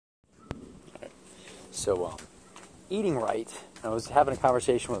So, eating right. I was having a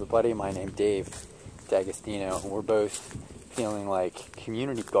conversation with a buddy of mine named Dave D'Agostino, and we're both feeling like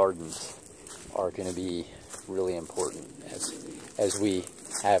community gardens are going to be really important as we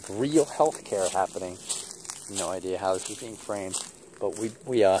have real health care happening. No idea how this is being framed, but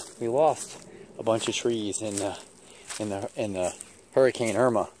we lost a bunch of trees in the Hurricane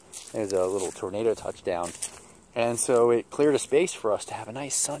Irma. There's a little tornado touchdown, and so it cleared a space for us to have a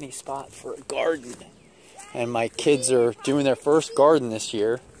nice sunny spot for a garden. And my kids are doing their first garden this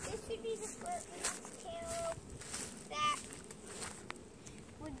year. This would be the first channel that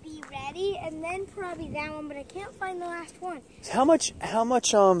would be ready, and then probably that one, but I can't find the last one. How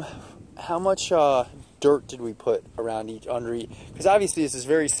much dirt did we put around under each? Because obviously this is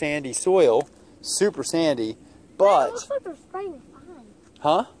very sandy soil, super sandy, but It looks like they're spreading fine.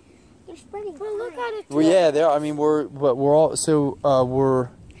 Huh? They're spreading fine. Look at it. Well, yeah, there. I mean, we're all we're.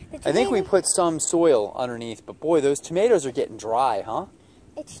 I think we put some soil underneath, but boy, those tomatoes are getting dry, huh?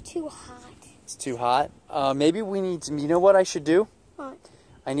 It's too hot. It's too hot. Maybe we need to, you know what I should do? What?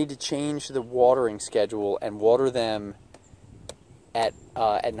 I need to change the watering schedule and water them at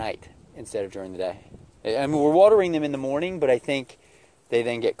night instead of during the day. I mean, we're watering them in the morning, but I think they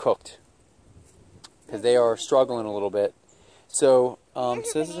then get cooked because they are struggling a little bit. So,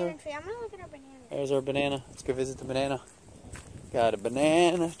 There's a banana tree. I'm gonna look at our banana. There's our banana. Let's go visit the banana. Got a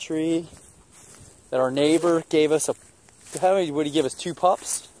banana tree that our neighbor gave us how many would he give us? 2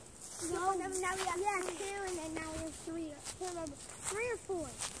 pups? No, now we have 2, and then now we have 3. I can't remember. 3 or 4.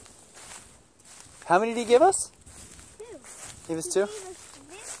 How many did he give us? 2. Gave us 2? He gave us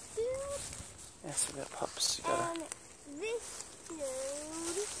this dude. Yes, we got pups. And this dude.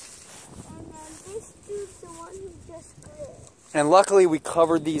 And then this dude's the one who just grew. And luckily we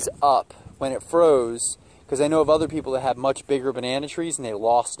covered these up when it froze, because I know of other people that have much bigger banana trees and they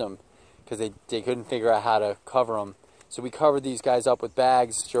lost them because they couldn't figure out how to cover them. So we covered these guys up with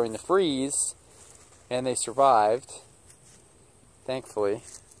bags during the freeze, and they survived, thankfully.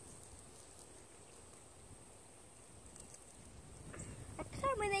 I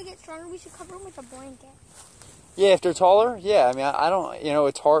thought when they get stronger, we should cover them with a blanket. Yeah, if they're taller, yeah. I mean, I don't,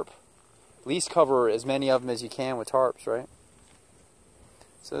 a tarp. At least cover as many of them as you can with tarps, right?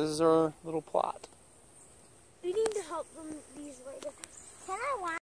 So this is our little plot. We need to help them these later. Can I watch?